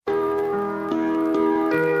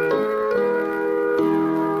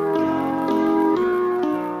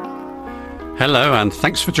Hello, and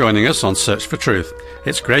thanks for joining us on Search for Truth.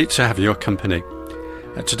 It's great to have your company.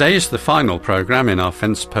 Today is the final programme in our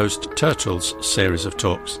Fence Post Turtles series of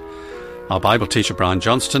talks. Our Bible teacher Brian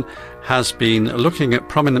Johnston has been looking at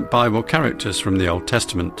prominent Bible characters from the Old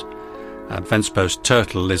Testament. And Fence Post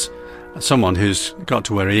Turtle is someone who's got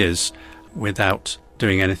to where he is without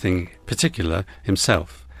doing anything particular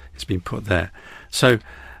himself. It's been put there. So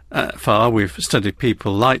far we've studied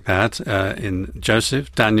people like that in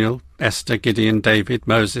Joseph, Daniel, Esther, Gideon, David,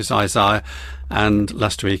 Moses, Isaiah, and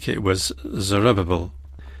last week it was Zerubbabel.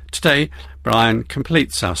 Today, Brian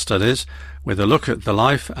completes our studies with a look at the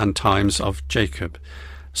life and times of Jacob.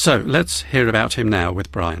 So let's hear about him now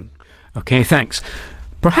with Brian. Okay, thanks.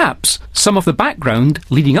 Perhaps some of the background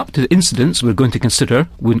leading up to the incidents we're going to consider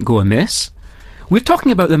wouldn't go amiss. We're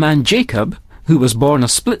talking about the man Jacob, who was born a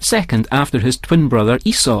split second after his twin brother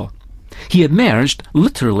Esau. He emerged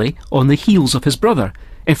literally on the heels of his brother.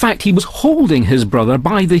 In fact, he was holding his brother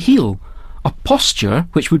by the heel, a posture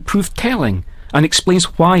which would prove telling and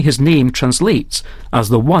explains why his name translates as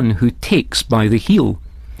the one who takes by the heel.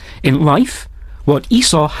 In life, what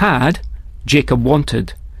Esau had, Jacob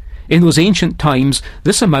wanted. In those ancient times,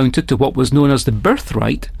 this amounted to what was known as the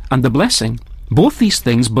birthright and the blessing. Both these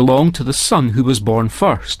things belonged to the son who was born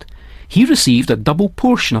first. He received a double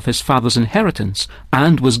portion of his father's inheritance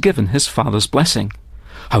and was given his father's blessing.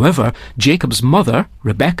 However, Jacob's mother,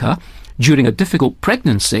 Rebekah, during a difficult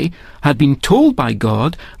pregnancy, had been told by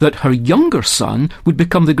God that her younger son would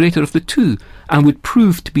become the greater of the two and would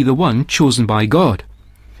prove to be the one chosen by God.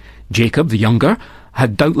 Jacob, the younger,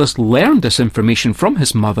 had doubtless learned this information from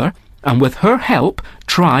his mother and with her help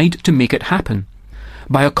tried to make it happen.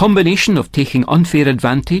 By a combination of taking unfair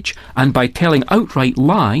advantage and by telling outright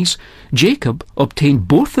lies, Jacob obtained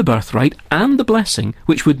both the birthright and the blessing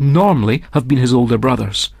which would normally have been his older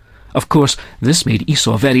brother's. Of course, this made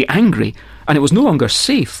Esau very angry, and it was no longer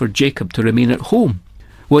safe for Jacob to remain at home.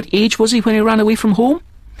 What age was he when he ran away from home?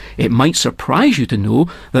 It might surprise you to know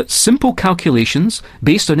that simple calculations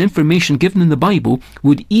based on information given in the Bible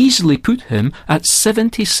would easily put him at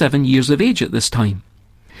 77 years of age at this time.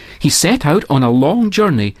 He set out on a long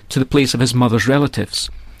journey to the place of his mother's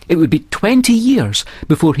relatives. It would be 20 years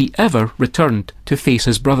before he ever returned to face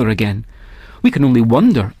his brother again. We can only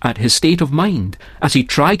wonder at his state of mind as he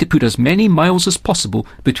tried to put as many miles as possible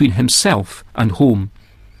between himself and home.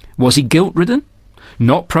 Was he guilt-ridden,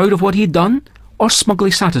 not proud of what he had done, or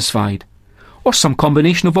smugly satisfied? Or some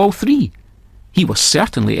combination of all three? He was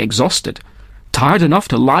certainly exhausted, tired enough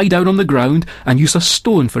to lie down on the ground and use a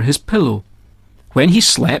stone for his pillow. When he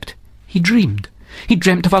slept, he dreamed. He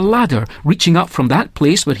dreamt of a ladder reaching up from that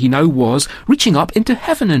place where he now was, reaching up into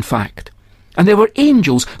heaven, in fact. And there were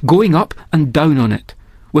angels going up and down on it,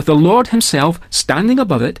 with the Lord himself standing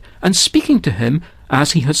above it and speaking to him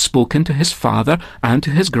as he had spoken to his father and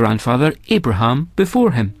to his grandfather Abraham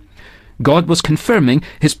before him. God was confirming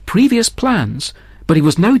his previous plans, but he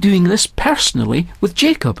was now doing this personally with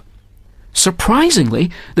Jacob.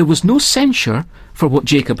 Surprisingly, there was no censure for what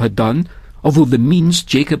Jacob had done, although the means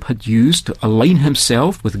Jacob had used to align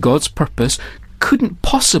himself with God's purpose couldn't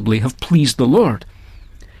possibly have pleased the Lord.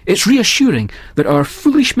 It's reassuring that our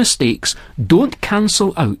foolish mistakes don't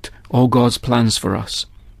cancel out all God's plans for us.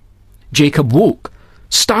 Jacob woke,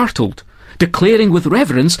 startled, declaring with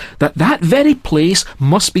reverence that that very place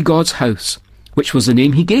must be God's house, which was the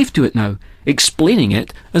name he gave to it now, explaining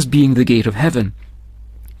it as being the gate of heaven.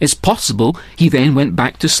 It's possible he then went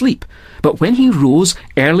back to sleep, but when he rose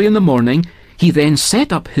early in the morning, he then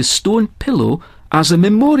set up his stone pillow as a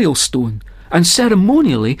memorial stone and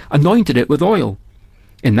ceremonially anointed it with oil.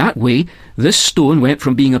 In that way, this stone went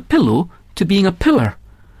from being a pillow to being a pillar,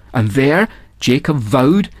 and there Jacob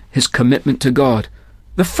vowed his commitment to God.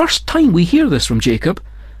 The first time we hear this from Jacob,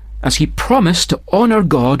 as he promised to honour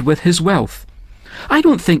God with his wealth. I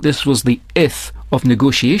don't think this was the if of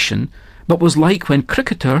negotiation, but was like when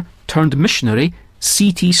cricketer turned missionary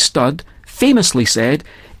C.T. Studd famously said,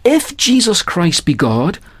 "If Jesus Christ be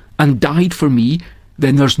God and died for me,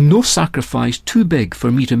 then there's no sacrifice too big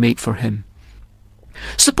for me to make for him."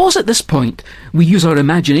 Suppose at this point we use our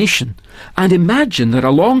imagination and imagine that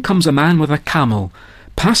along comes a man with a camel,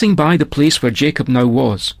 passing by the place where Jacob now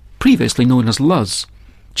was, previously known as Luz.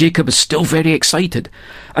 Jacob is still very excited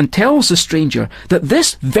and tells the stranger that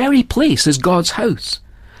this very place is God's house.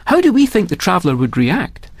 How do we think the traveller would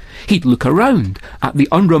react? He'd look around at the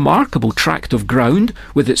unremarkable tract of ground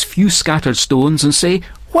with its few scattered stones and say,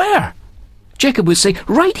 "Where?" Jacob would say,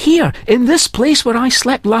 "Right here, in this place where I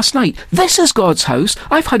slept last night. This is God's house.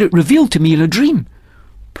 I've had it revealed to me in a dream."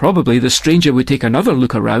 Probably the stranger would take another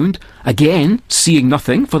look around, again seeing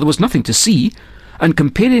nothing, for there was nothing to see, and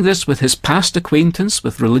comparing this with his past acquaintance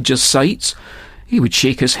with religious sites, he would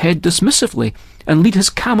shake his head dismissively and lead his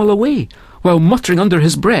camel away, while muttering under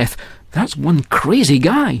his breath, "That's one crazy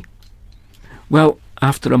guy." Well,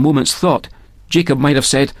 after a moment's thought, Jacob might have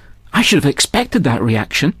said, "I should have expected that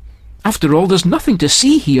reaction. After all, there's nothing to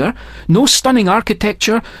see here. No stunning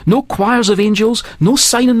architecture, no choirs of angels, no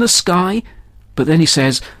sign in the sky." But then he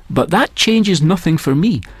says, "But that changes nothing for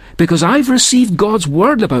me, because I've received God's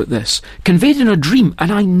word about this, conveyed in a dream,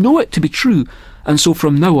 and I know it to be true. And so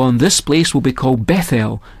from now on, this place will be called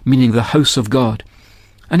Bethel, meaning the house of God."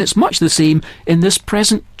 And it's much the same in this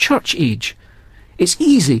present church age. It's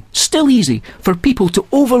easy, still easy, for people to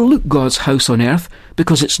overlook God's house on earth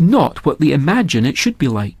because it's not what they imagine it should be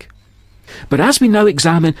like. But as we now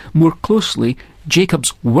examine more closely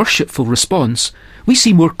Jacob's worshipful response, we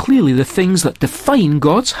see more clearly the things that define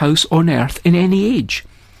God's house on earth in any age.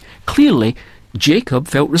 Clearly, Jacob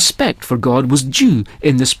felt respect for God was due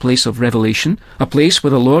in this place of revelation, a place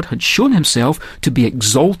where the Lord had shown himself to be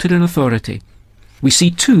exalted in authority. We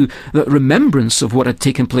see too that remembrance of what had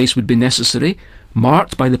taken place would be necessary,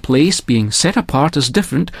 marked by the place being set apart as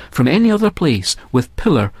different from any other place, with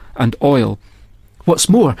pillar and oil. What's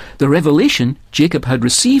more, the revelation Jacob had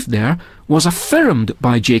received there was affirmed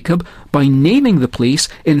by Jacob by naming the place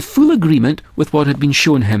in full agreement with what had been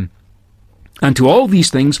shown him. And to all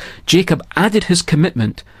these things Jacob added his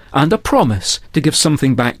commitment and a promise to give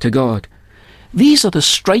something back to God. These are the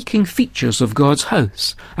striking features of God's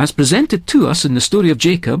house, as presented to us in the story of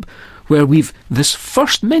Jacob, where we've this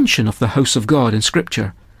first mention of the house of God in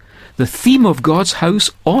Scripture. The theme of God's house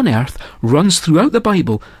on earth runs throughout the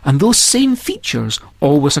Bible, and those same features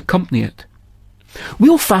always accompany it.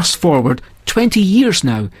 We'll fast forward 20 years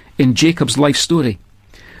now in Jacob's life story.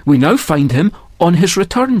 We now find him on his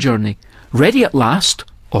return journey, ready at last,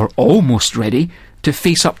 or almost ready, to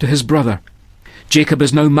face up to his brother. Jacob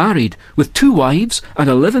is now married, with 2 wives and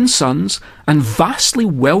 11 sons, and vastly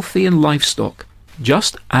wealthy in livestock.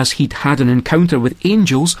 Just as he'd had an encounter with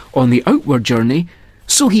angels on the outward journey,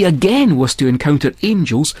 so he again was to encounter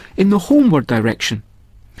angels in the homeward direction.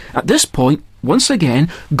 At this point, once again,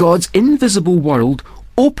 God's invisible world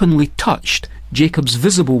openly touched Jacob's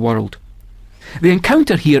visible world. The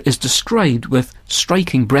encounter here is described with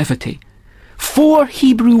striking brevity. 4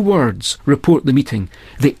 Hebrew words report the meeting.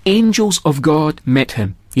 The angels of God met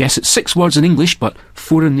him. Yes, it's 6 words in English, but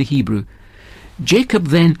 4 in the Hebrew. Jacob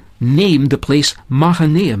then named the place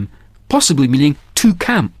Mahanaim, possibly meaning 2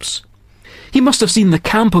 camps. He must have seen the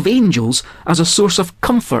camp of angels as a source of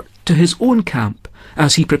comfort to his own camp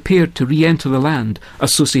as he prepared to re-enter the land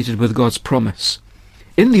associated with God's promise.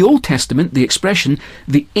 In the Old Testament, the expression,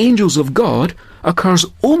 the angels of God, occurs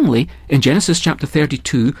only in Genesis chapter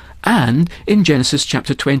 32 and in Genesis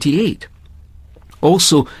chapter 28.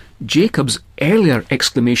 Also, Jacob's earlier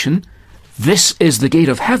exclamation, "This is the gate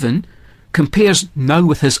of heaven," compares now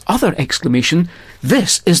with his other exclamation,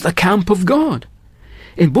 "This is the camp of God."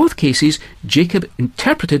 In both cases, Jacob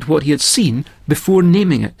interpreted what he had seen before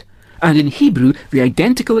naming it, and in Hebrew the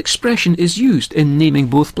identical expression is used in naming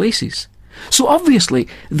both places. So obviously,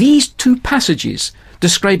 these 2 passages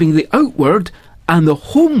describing the outward and the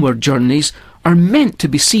homeward journeys are meant to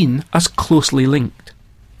be seen as closely linked.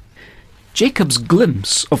 Jacob's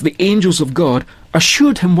glimpse of the angels of God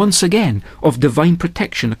assured him once again of divine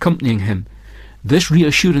protection accompanying him. This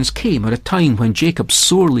reassurance came at a time when Jacob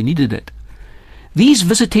sorely needed it. These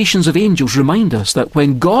visitations of angels remind us that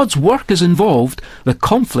when God's work is involved, the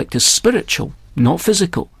conflict is spiritual, not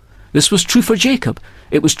physical. This was true for Jacob,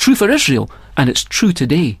 it was true for Israel, and it's true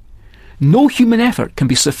today. No human effort can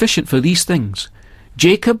be sufficient for these things.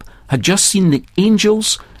 Jacob had just seen the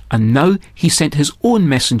angels, and now he sent his own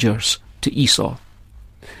messengers to Esau.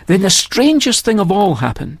 Then the strangest thing of all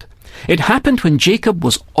happened. It happened when Jacob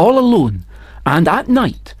was all alone, and at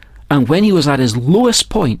night, and when he was at his lowest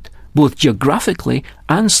point, both geographically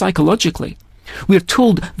and psychologically. We are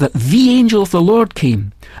told that the angel of the Lord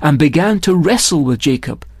came and began to wrestle with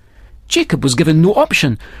Jacob. Jacob was given no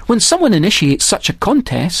option. When someone initiates such a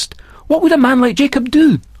contest, what would a man like Jacob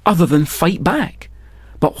do other than fight back?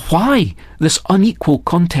 But why this unequal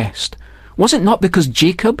contest? Was it not because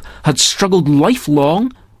Jacob had struggled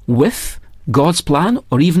lifelong with God's plan,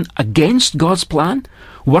 or even against God's plan,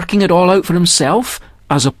 working it all out for himself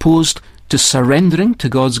as opposed to surrendering to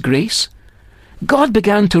God's grace? God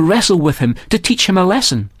began to wrestle with him to teach him a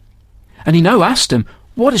lesson. And he now asked him,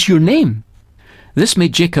 "What is your name?" This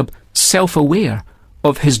made Jacob self-aware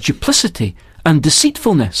of his duplicity and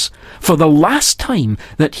deceitfulness. For the last time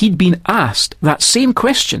that he'd been asked that same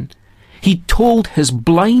question, he'd told his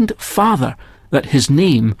blind father that his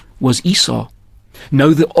name was Esau.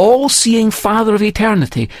 Now the all-seeing Father of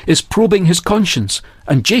eternity is probing his conscience,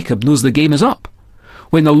 and Jacob knows the game is up.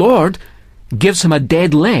 When the Lord gives him a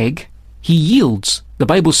dead leg, he yields. The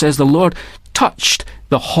Bible says the Lord touched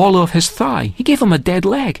the hollow of his thigh. He gave him a dead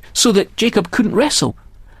leg so that Jacob couldn't wrestle.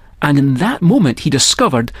 And in that moment he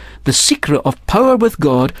discovered the secret of power with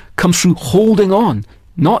God comes through holding on,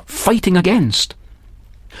 not fighting against.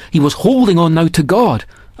 He was holding on now to God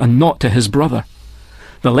and not to his brother.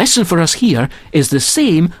 The lesson for us here is the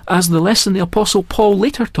same as the lesson the Apostle Paul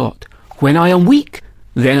later taught. When I am weak,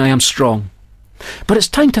 then I am strong. But it's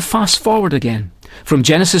time to fast forward again, from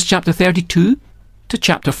Genesis chapter 32 to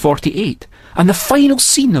chapter 48, and the final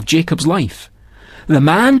scene of Jacob's life. The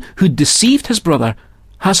man who deceived his brother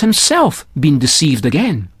has himself been deceived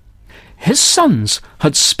again. His sons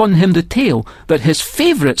had spun him the tale that his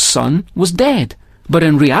favourite son was dead, but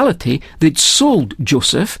in reality they'd sold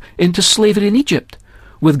Joseph into slavery in Egypt.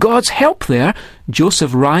 With God's help there,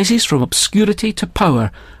 Joseph rises from obscurity to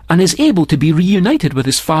power and is able to be reunited with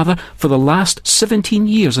his father for the last 17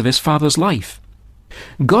 years of his father's life.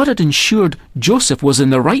 God had ensured Joseph was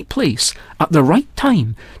in the right place at the right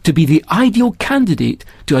time to be the ideal candidate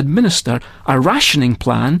to administer a rationing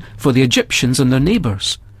plan for the Egyptians and their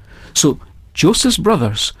neighbours. So Joseph's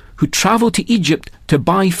brothers, who travelled to Egypt to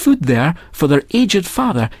buy food there for their aged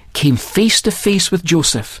father, came face to face with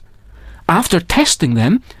Joseph. After testing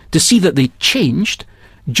them to see that they changed,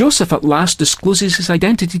 Joseph at last discloses his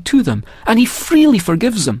identity to them, and he freely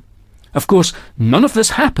forgives them. Of course, none of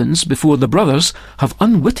this happens before the brothers have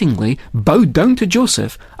unwittingly bowed down to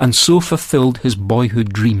Joseph and so fulfilled his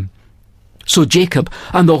boyhood dream. So Jacob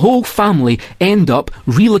and the whole family end up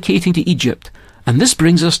relocating to Egypt, and this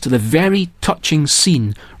brings us to the very touching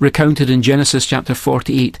scene recounted in Genesis chapter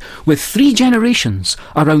 48, with 3 generations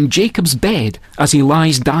around Jacob's bed as he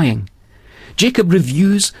lies dying. Jacob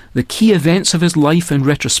reviews the key events of his life in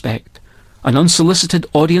retrospect: an unsolicited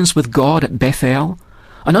audience with God at Bethel,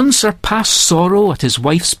 an unsurpassed sorrow at his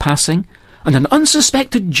wife's passing, and an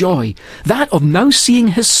unsuspected joy, that of now seeing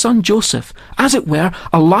his son Joseph, as it were,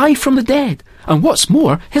 alive from the dead, and what's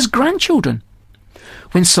more, his grandchildren.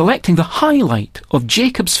 When selecting the highlight of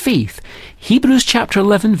Jacob's faith, Hebrews chapter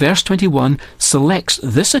 11 verse 21 selects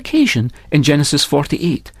this occasion in Genesis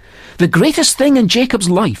 48. The greatest thing in Jacob's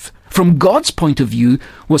life, from God's point of view,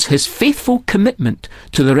 was his faithful commitment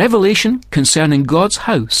to the revelation concerning God's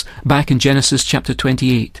house back in Genesis chapter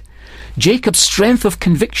 28. Jacob's strength of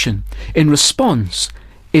conviction in response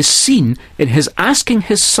is seen in his asking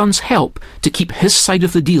his son's help to keep his side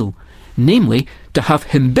of the deal, namely, to have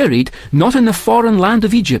him buried not in the foreign land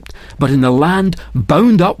of Egypt, but in the land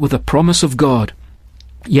bound up with the promise of God.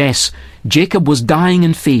 Yes, Jacob was dying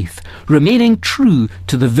in faith, remaining true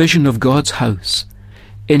to the vision of God's house.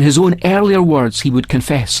 In his own earlier words, he would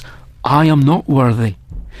confess, "I am not worthy."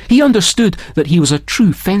 He understood that he was a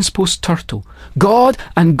true fence-post turtle. God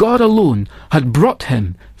and God alone had brought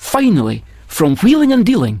him, finally, from wheeling and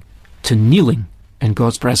dealing to kneeling in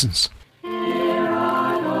God's presence.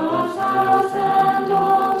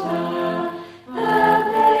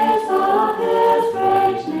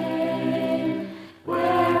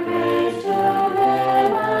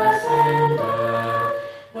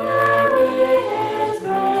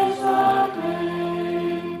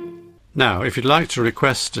 Now, if you'd like to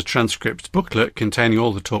request a transcript booklet containing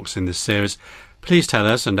all the talks in this series, please tell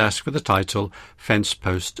us and ask for the title Fence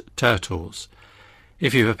Post Turtles.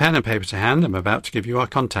 If you have a pen and paper to hand, I'm about to give you our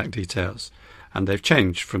contact details, and they've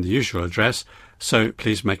changed from the usual address, so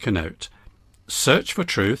please make a note. Search for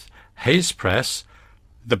Truth, Hayes Press,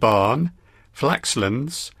 The Barn,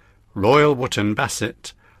 Flaxlands, Royal Wootton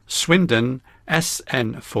Bassett, Swindon,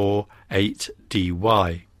 SN4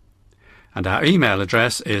 8DY. And our email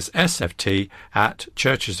address is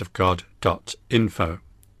sft@churchesofgod.info.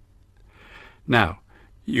 Now,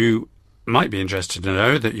 you might be interested to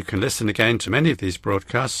know that you can listen again to many of these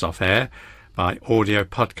broadcasts off air by audio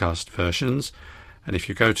podcast versions, and if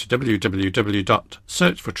you go to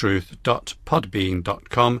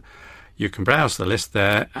www.searchfortruth.podbean.com, you can browse the list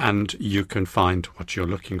there and you can find what you're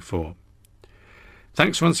looking for.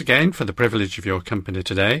 Thanks once again for the privilege of your company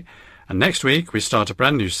today. And next week we start a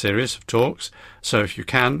brand new series of talks, so if you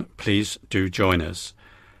can, please do join us.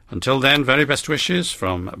 Until then, very best wishes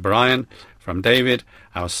from Brian, from David,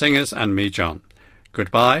 our singers, and me, John.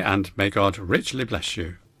 Goodbye, and may God richly bless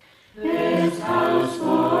you.